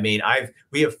now. I mean,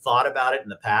 we have thought about it in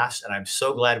the past, and I'm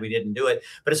so glad we didn't do it.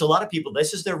 But it's a lot of people,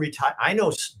 this is their I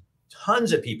know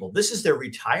tons of people, this is their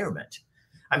retirement.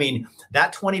 I mean,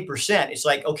 that 20%, it's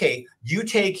like, okay, you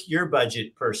take your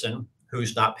budget person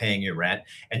who's not paying your rent,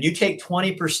 and you take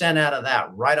 20% out of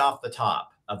that right off the top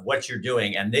of what you're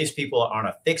doing. And these people are on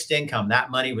a fixed income. That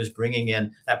property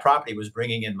was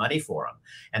bringing in money for them.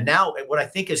 And now what I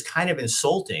think is kind of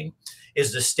insulting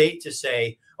is the state to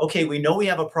say, okay, we know we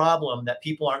have a problem that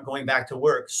people aren't going back to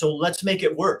work, so let's make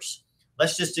it worse.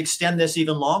 Let's just extend this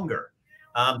even longer.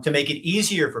 to make it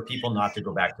easier for people not to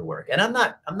go back to work. And I'm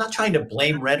not trying to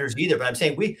blame renters either, but I'm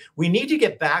saying we need to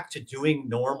get back to doing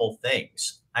normal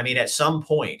things. I mean, at some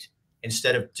point,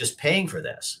 instead of just paying for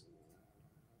this.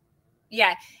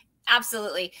 Yeah,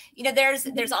 absolutely. You know,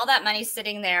 there's all that money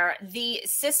sitting there. The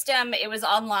system, it was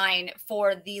online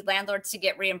for the landlords to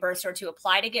get reimbursed or to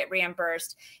apply to get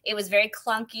reimbursed. It was very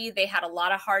clunky. They had a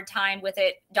lot of hard time with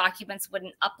it. Documents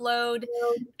wouldn't upload.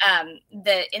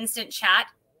 The instant chat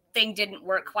thing didn't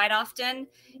work quite often.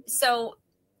 So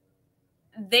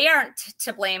they aren't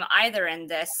to blame either in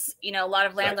this. You know, a lot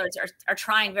of landlords are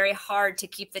trying very hard to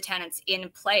keep the tenants in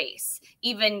place,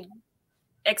 even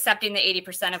accepting the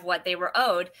 80% of what they were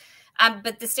owed.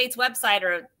 But the state's website,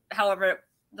 or however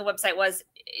the website was,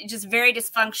 just very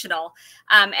dysfunctional.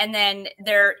 And then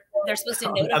they're supposed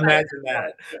to notify. Imagine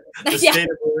that. The state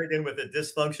of Oregon with a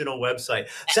dysfunctional website.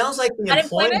 Sounds like the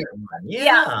employment one.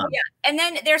 Yeah. And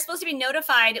then they're supposed to be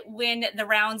notified when the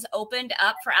rounds opened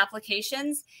up for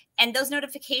applications. And those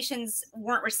notifications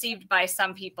weren't received by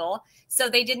some people. So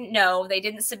they didn't know. They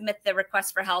didn't submit the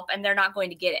request for help, and they're not going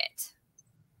to get it.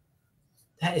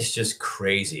 That is just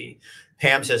crazy.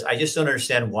 Pam says, I just don't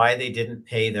understand why they didn't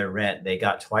pay their rent. They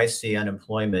got twice the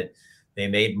unemployment. They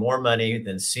made more money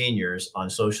than seniors on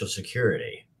Social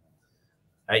Security.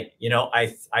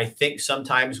 I think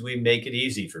sometimes we make it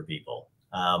easy for people.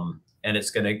 And it's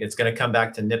gonna come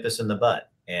back to nip us in the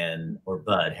butt, or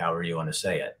bud, however you want to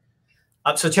say it.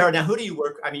 So Tara, now who do you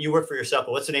work? I mean, you work for yourself,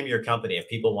 but what's the name of your company if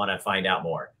people want to find out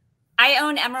more? I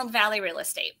own Emerald Valley Real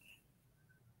Estate.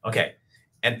 Okay.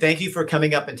 And thank you for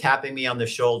coming up and tapping me on the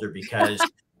shoulder, because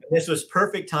this was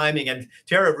perfect timing. And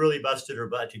Tara really busted her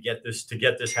butt to get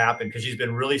this happen, because she's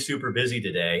been really super busy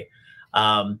today.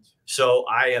 So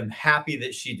I am happy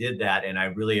that she did that, and I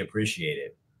really appreciate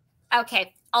it.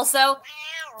 Okay. Also,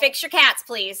 fix your cats,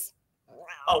 please.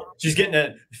 Oh, she's getting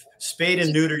a spade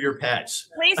and neuter your pets.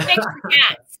 Please fix your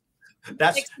cats.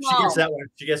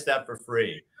 She gets that for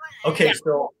free. Okay, yeah.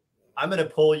 So I'm going to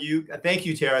pull you. Thank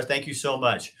you, Tara. Thank you so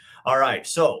much. All right.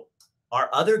 So our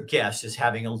other guest is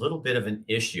having a little bit of an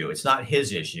issue. It's not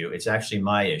his issue. It's actually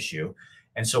my issue.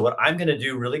 And so what I'm going to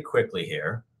do really quickly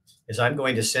here is I'm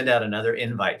going to send out another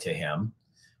invite to him.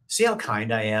 See how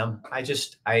kind I am?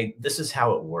 This is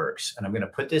how it works. And I'm going to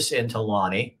put this into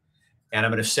Lonnie, and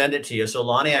I'm going to send it to you. So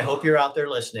Lonnie, I hope you're out there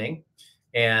listening.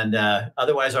 And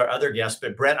otherwise our other guest,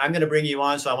 but Brent, I'm going to bring you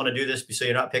on. So I want to do this so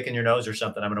you're not picking your nose or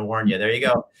something. I'm going to warn you. There you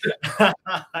go.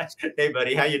 Hey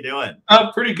buddy, how you doing?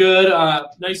 Pretty good.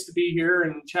 Nice to be here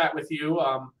and chat with you.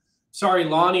 Sorry,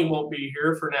 Lonnie won't be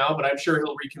here for now, but I'm sure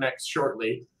he'll reconnect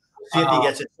shortly. See if he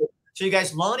gets it. So you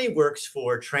guys, Lonnie works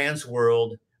for Trans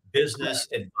World Business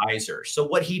Advisor. So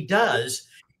what he does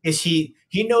is he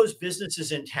knows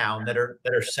businesses in town that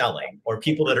are selling, or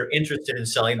people that are interested in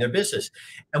selling their business.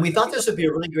 And we thought this would be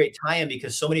a really great tie-in,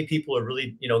 because so many people are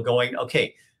really, going,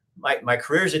 okay, my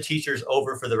career as a teacher is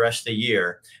over for the rest of the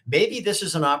year. Maybe this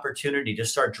is an opportunity to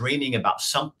start dreaming about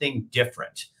something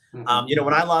different. Mm-hmm.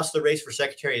 When I lost the race for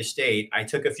Secretary of State, I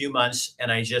took a few months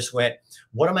and I just went,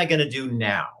 what am I going to do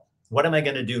now? What am I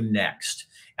going to do next?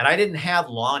 And I didn't have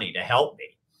Lonnie to help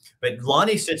me. But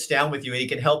Lonnie sits down with you and he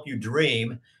can help you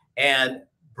dream. And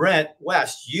Brent,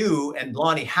 West, you and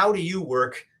Lonnie, how do you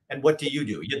work and what do you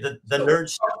do? The nerd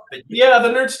stuff. Yeah, the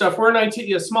nerd stuff. We're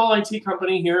a small IT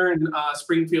company here in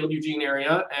Springfield, Eugene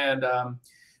area. And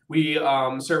we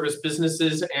service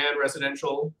businesses and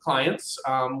residential clients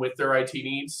with their IT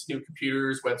needs, new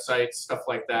computers, websites, stuff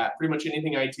like that. Pretty much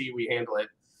anything IT, we handle it.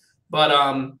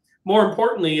 But more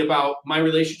importantly about my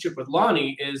relationship with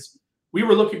Lonnie is we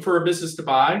were looking for a business to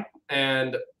buy,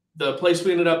 and the place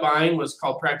we ended up buying was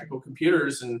called Practical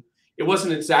Computers, and it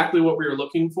wasn't exactly what we were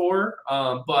looking for,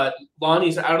 but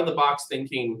Lonnie's out-of-the-box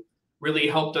thinking really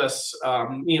helped us,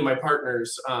 me and my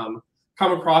partners,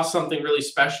 come across something really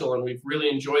special, and we've really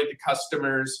enjoyed the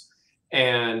customers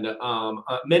and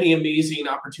many amazing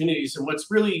opportunities. And what's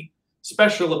really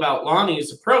special about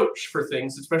Lonnie's approach for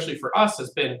things, especially for us, has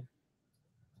been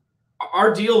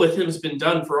our deal with him has been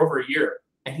done for over a year,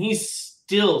 and he's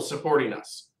still supporting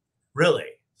us. Really?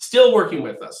 Still working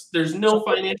with us. There's no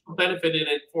financial benefit in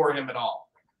it for him at all.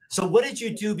 So what did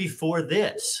you do before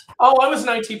this? Oh, I was an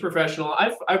IT professional.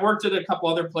 I worked at a couple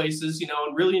other places,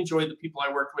 and really enjoyed the people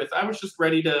I worked with. I was just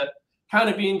ready to kind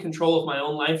of be in control of my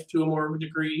own life to a more of a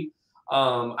degree.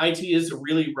 IT is a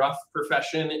really rough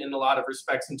profession in a lot of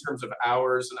respects in terms of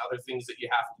hours and other things that you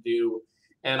have to do.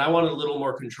 And I wanted a little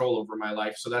more control over my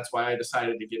life. So that's why I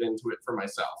decided to get into it for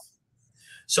myself.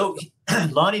 So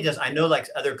Lonnie does, I know like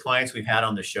other clients we've had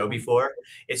on the show before,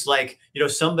 it's like, you know,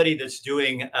 somebody that's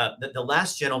doing, the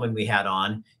last gentleman we had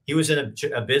on, he was in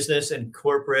a business and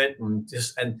corporate and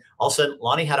all of a sudden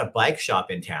Lonnie had a bike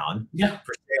shop in town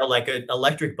for sale, like an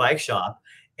electric bike shop.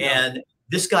 And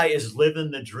this guy is living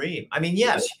the dream. I mean,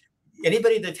 yes,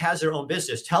 anybody that has their own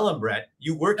business, tell them, Brett,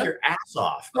 you work your ass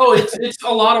off. Oh, it's a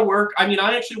lot of work. I mean,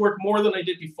 I actually work more than I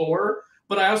did before,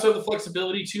 but I also have the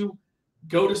flexibility to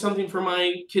go to something for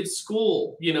my kids'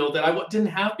 school, you know, that I didn't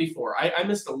have before. I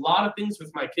missed a lot of things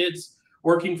with my kids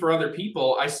working for other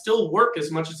people. I still work as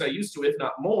much as I used to, if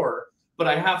not more, but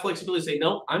I have flexibility to say,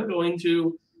 no, I'm going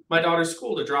to my daughter's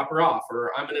school to drop her off, or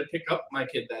I'm going to pick up my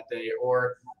kid that day,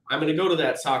 or I'm going to go to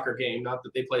that soccer game. Not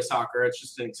that they play soccer, it's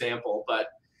just an example, but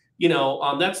you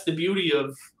know, that's the beauty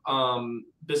of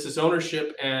business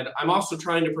ownership. And I'm also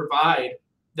trying to provide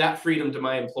that freedom to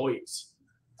my employees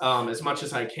as much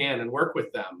as I can and work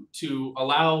with them to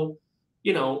allow,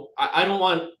 you know, I don't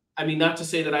want, I mean, not to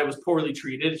say that I was poorly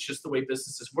treated, it's just the way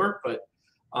businesses work, but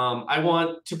I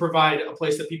want to provide a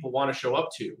place that people want to show up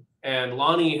to. And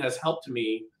Lonnie has helped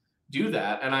me do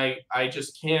that. And I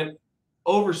just can't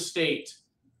overstate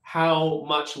how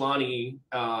much Lonnie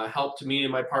helped me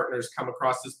and my partners come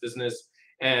across this business.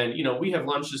 And, you know, we have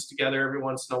lunches together every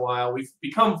once in a while. We've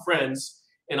become friends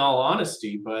in all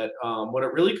honesty, but what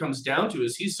it really comes down to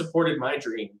is he's supported my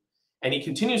dream, and he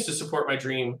continues to support my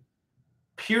dream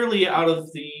purely out of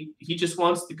he just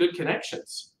wants the good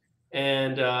connections.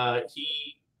 And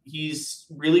he's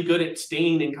really good at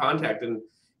staying in contact. And,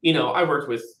 you know, I worked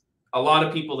with a lot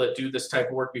of people that do this type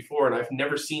of work before, and I've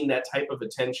never seen that type of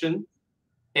attention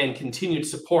and continued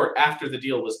support after the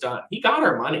deal was done. He got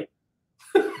our money.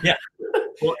 Yeah.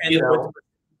 Well, and you know,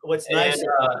 what's nice,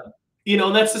 you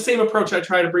know, that's the same approach I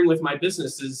try to bring with my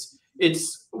business.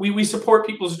 Is we support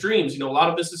people's dreams. You know, a lot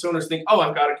of business owners think, oh,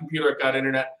 I've got a computer, I've got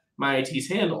internet, my IT's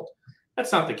handled.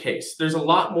 That's not the case. There's a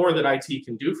lot more that IT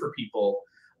can do for people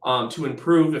to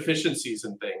improve efficiencies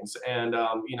and things. And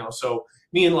you know, so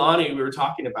me and Lonnie, we were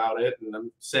talking about it, and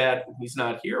I'm sad he's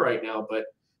not here right now, but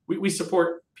we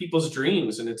support people's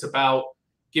dreams, and it's about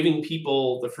giving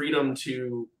people the freedom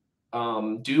to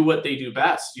do what they do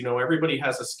best. You know, everybody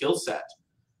has a skill set.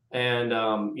 And,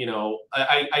 you know,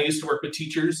 I used to work with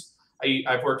teachers.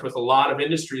 I've worked with a lot of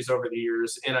industries over the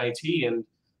years in IT, and,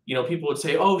 you know, people would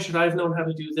say, oh, should I have known how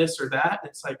to do this or that? And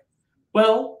it's like,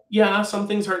 well, yeah, some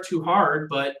things aren't too hard,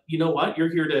 but you know what?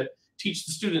 You're here to teach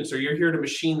the students, or you're here to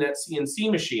machine that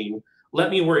CNC machine. Let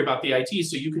me worry about the IT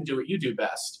so you can do what you do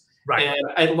best. Right.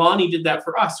 And Lonnie did that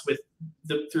for us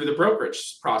through the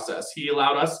brokerage process. He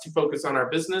allowed us to focus on our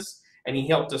business, and he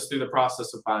helped us through the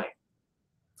process of buying.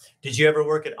 Did you ever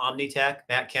work at Omnitech?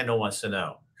 Matt Kendall wants to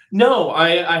know. No,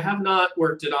 I have not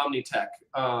worked at Omnitech.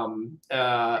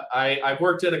 I've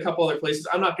worked at a couple other places.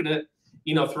 I'm not going to,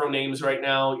 you know, throw names right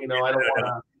now. You know, I don't want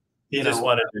to. He just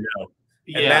wanted to know.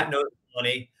 And Matt knows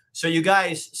Lonnie. So you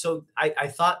guys, so I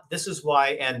thought this is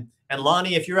why, and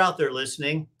Lonnie, if you're out there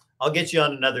listening, I'll get you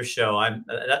on another show.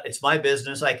 It's my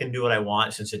business. I can do what I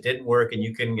want. Since it didn't work and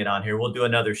you couldn't get on here, we'll do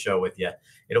another show with you.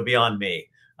 It'll be on me.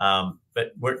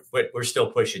 But we're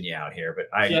still pushing you out here. But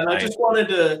I just wanted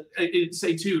to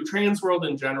say too, Transworld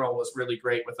in general was really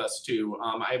great with us too.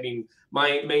 I mean,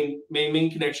 my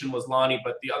main connection was Lonnie,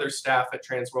 but the other staff at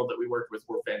Transworld that we worked with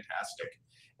were fantastic.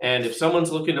 And if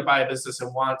someone's looking to buy a business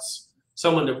and wants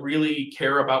someone to really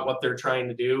care about what they're trying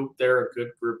to do, they're a good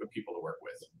group of people to work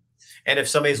with. And if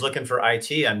somebody's looking for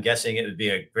IT, I'm guessing it would be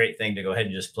a great thing to go ahead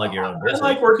and just plug your own business. I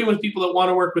like working with people that want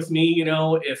to work with me. You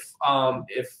know, if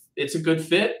it's a good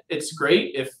fit, it's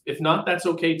great. If not, that's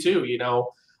okay too. You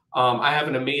know, I have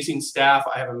an amazing staff.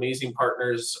 I have amazing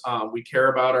partners. We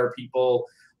care about our people.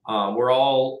 We're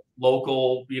all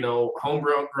local, you know,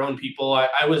 homegrown people.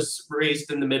 I was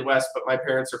raised in the Midwest, but my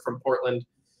parents are from Portland,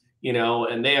 you know,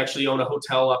 and they actually own a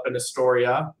hotel up in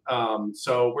Astoria.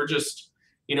 So we're just,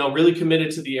 you know, really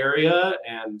committed to the area.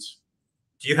 And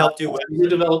do you help do we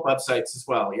develop websites as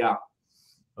well? Yeah.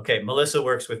 Okay, Melissa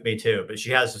works with me too, but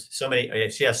she has so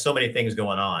many things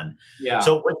going on. Yeah.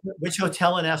 So which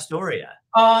hotel in Astoria?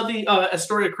 The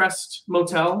Astoria Crest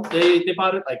Motel. They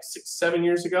bought it like 6-7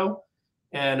 years ago,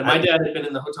 and my dad had been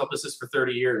in the hotel business for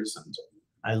 30 years. And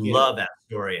I love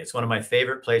Astoria. It's one of my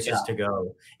favorite places to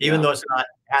go. Even though it's not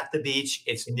at the beach,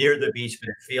 it's near the beach, but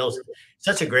it feels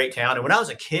such a great town. And when I was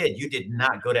a kid, you did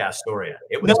not go to Astoria.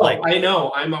 It was I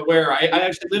know, I'm aware. I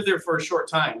actually lived there for a short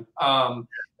time.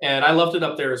 And I loved it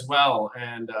up there as well.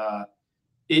 And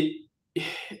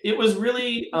it was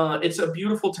really, it's a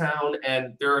beautiful town,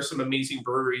 and there are some amazing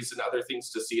breweries and other things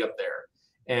to see up there.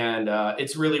 And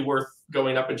it's really worth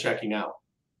going up and checking out.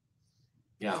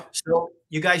 Yeah. So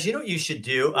you guys, you know what you should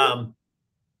do?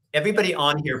 Everybody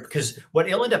on here, because what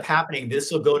will end up happening, this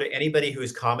will go to anybody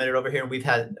who's commented over here, and we've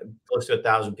had close to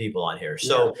 1,000 people on here.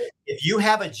 So if you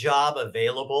have a job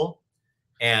available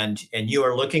and you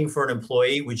are looking for an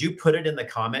employee, would you put it in the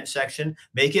comment section?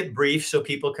 Make it brief so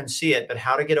people can see it, but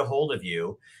how to get a hold of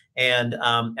you. And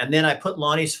then I put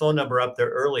Lonnie's phone number up there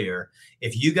earlier.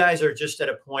 If you guys are just at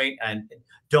a point, and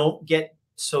don't get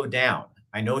so down.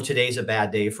 I know today's a bad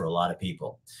day for a lot of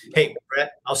people. Hey,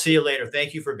 Brett, I'll see you later.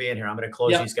 Thank you for being here. I'm going to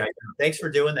close these guys down. Thanks for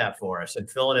doing that for us and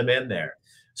filling them in there.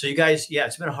 So you guys, yeah,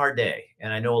 it's been a hard day.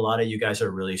 And I know a lot of you guys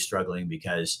are really struggling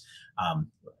because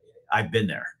I've been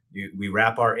there. We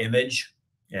wrap our image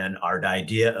and our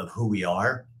idea of who we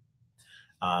are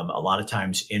a lot of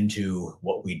times into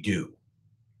what we do.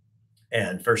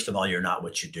 And first of all, you're not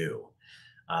what you do.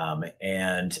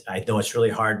 And I know it's really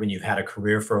hard when you've had a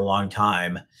career for a long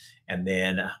time. And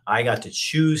then I got to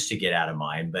choose to get out of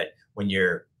mine. But when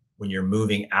you're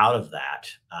moving out of that,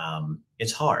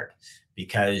 it's hard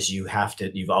because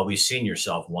you've always seen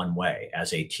yourself one way,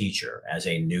 as a teacher, as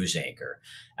a news anchor,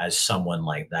 as someone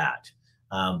like that.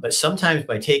 But sometimes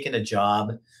by taking a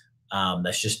job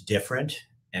that's just different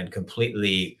and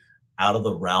completely out of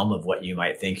the realm of what you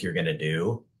might think you're going to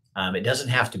do, it doesn't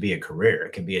have to be a career.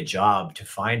 It can be a job to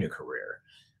find a career.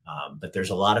 But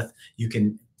there's a lot of, you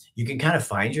can kind of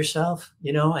find yourself.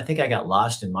 You know, I think I got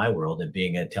lost in my world of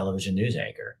being a television news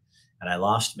anchor, and I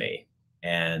lost me,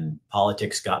 and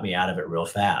politics got me out of it real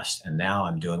fast. And now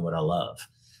I'm doing what I love.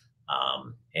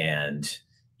 And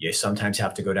you sometimes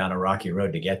have to go down a rocky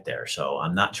road to get there. So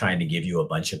I'm not trying to give you a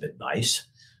bunch of advice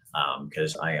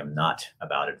because I am not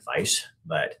about advice,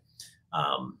 but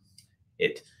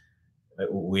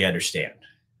we understand.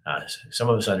 Some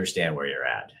of us understand where you're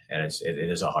at, and it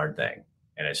is a hard thing,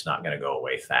 and it's not going to go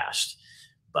away fast,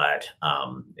 but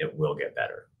it will get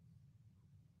better.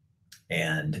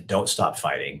 And don't stop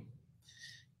fighting,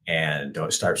 and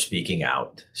don't start speaking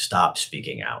out. Stop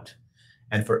speaking out.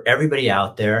 And for everybody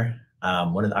out there, I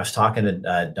was talking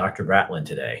to Dr. Bratland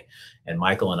today, and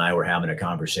Michael and I were having a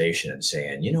conversation and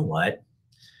saying, you know what?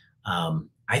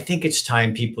 I think it's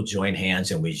time people join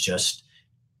hands and we just,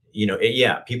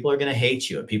 people are going to hate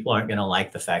you, and people aren't going to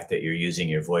like the fact that you're using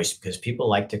your voice, because people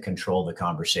like to control the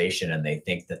conversation and they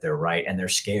think that they're right and they're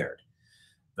scared.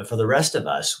 But for the rest of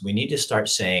us, we need to start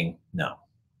saying, no,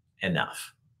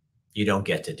 enough. You don't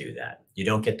get to do that. You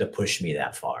don't get to push me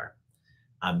that far.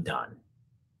 I'm done.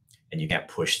 And you can't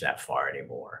push that far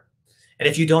anymore. And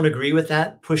if you don't agree with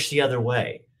that, push the other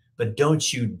way. But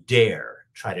don't you dare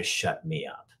try to shut me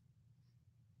up.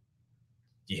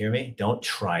 Do you hear me? Don't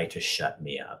try to shut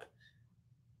me up.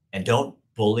 And don't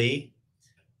bully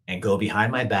and go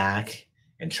behind my back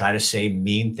and try to say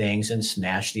mean things and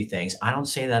nasty things. I don't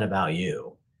say that about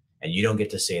you, and you don't get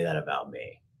to say that about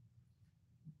me.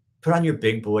 Put on your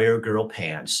big boy or girl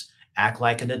pants, act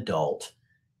like an adult,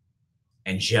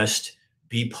 and just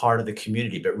be part of the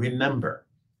community. But remember,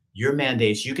 your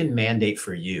mandates, you can mandate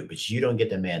for you, but you don't get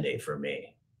to mandate for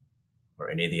me or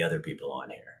any of the other people on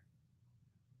here.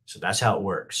 So that's how it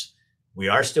works. We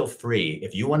are still free.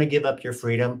 If you want to give up your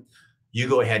freedom, you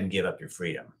go ahead and give up your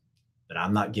freedom. But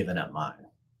I'm not giving up mine,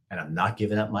 and I'm not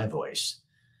giving up my voice.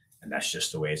 And that's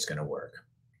just the way it's going to work.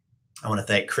 I want to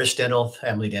thank Chris Dental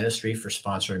Family Dentistry for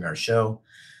sponsoring our show,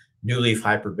 New Leaf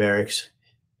Hyperbarics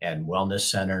and Wellness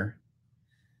Center,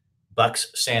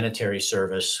 Bucks Sanitary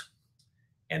Service,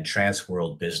 and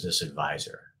Transworld Business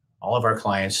Advisor. All of our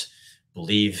clients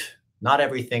believe not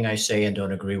everything I say and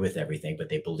don't agree with everything, but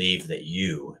they believe that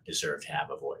you deserve to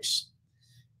have a voice.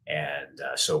 And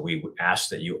so we ask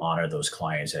that you honor those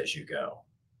clients as you go.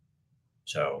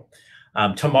 So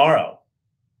tomorrow,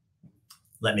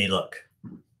 let me look.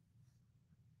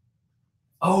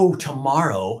 Oh,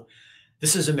 tomorrow,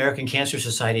 this is American Cancer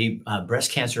Society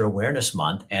Breast Cancer Awareness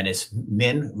Month, and it's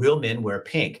real men wear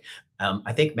pink.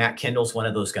 I think Matt Kendall's one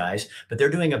of those guys, but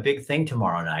they're doing a big thing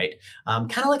tomorrow night,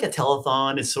 kind of like a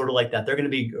telethon. It's sort of like that. They're going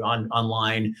to be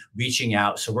online reaching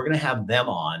out. So we're going to have them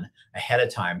on ahead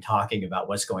of time talking about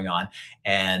what's going on.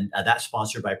 And that's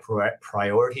sponsored by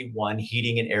Priority One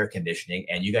Heating and Air Conditioning.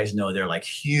 And you guys know they're like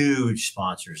huge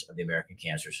sponsors of the American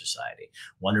Cancer Society.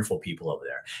 Wonderful people over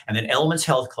there. And then Elements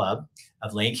Health Club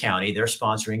of Lane County, they're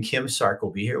sponsoring. Kim Sark will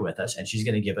be here with us, and she's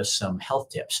going to give us some health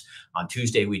tips. On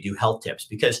Tuesday, we do health tips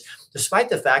because despite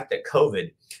the fact that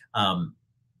COVID,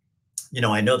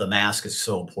 I know the mask is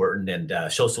so important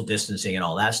and social distancing and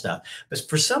all that stuff, but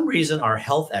for some reason, our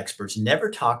health experts never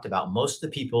talked about most of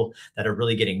the people that are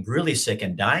really getting really sick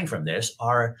and dying from this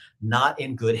are not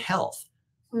in good health.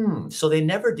 So they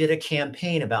never did a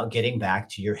campaign about getting back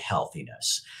to your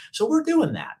healthiness. So we're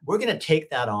doing that. We're going to take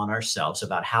that on ourselves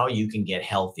about how you can get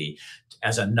healthy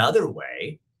as another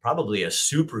way, probably a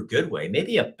super good way,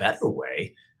 maybe a better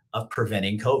way of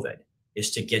preventing COVID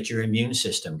is to get your immune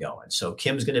system going. So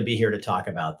Kim's going to be here to talk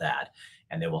about that.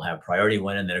 And then we'll have Priority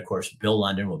One. And then, of course, Bill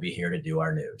London will be here to do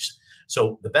our news.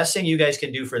 So the best thing you guys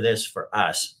can do for this, for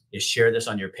us, is share this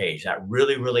on your page. That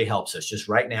really, really helps us. Just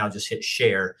right now, just hit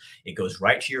share. It goes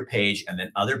right to your page, and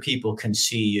then other people can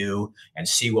see you and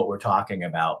see what we're talking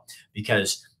about,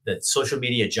 because the social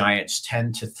media giants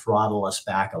tend to throttle us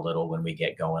back a little when we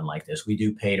get going like this. We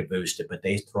do pay to boost it, but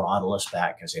they throttle us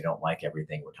back because they don't like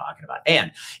everything we're talking about.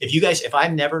 And if you guys, if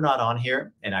I'm never not on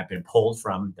here and I've been pulled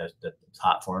from the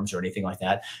platforms or anything like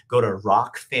that, go to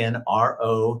rockfin,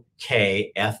 ROKFIN.com.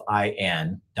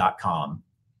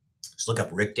 Just look up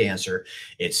Rick Dancer.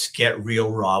 It's Get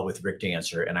Real Raw with Rick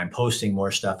Dancer, and I'm posting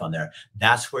more stuff on there.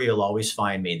 That's where you'll always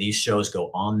find me. These shows go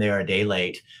on there a day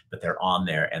late, but they're on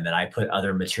there. And then I put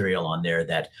other material on there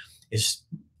that is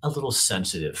a little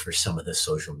sensitive for some of the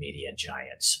social media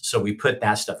giants. So we put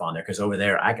that stuff on there because over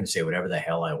there, I can say whatever the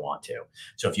hell I want to.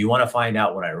 So if you want to find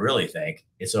out what I really think,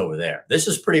 it's over there. This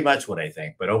is pretty much what I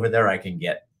think, but over there, I can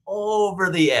get over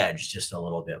the edge just a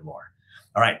little bit more.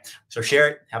 All right. So share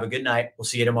it. Have a good night. We'll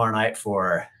see you tomorrow night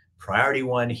for Priority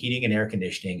One Heating and Air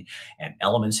Conditioning and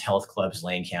Elements Health Clubs,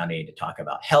 Lane County, to talk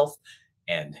about health.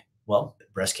 And, well,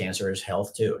 breast cancer is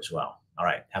health too as well. All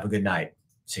right. Have a good night.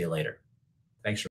 See you later. Thanks for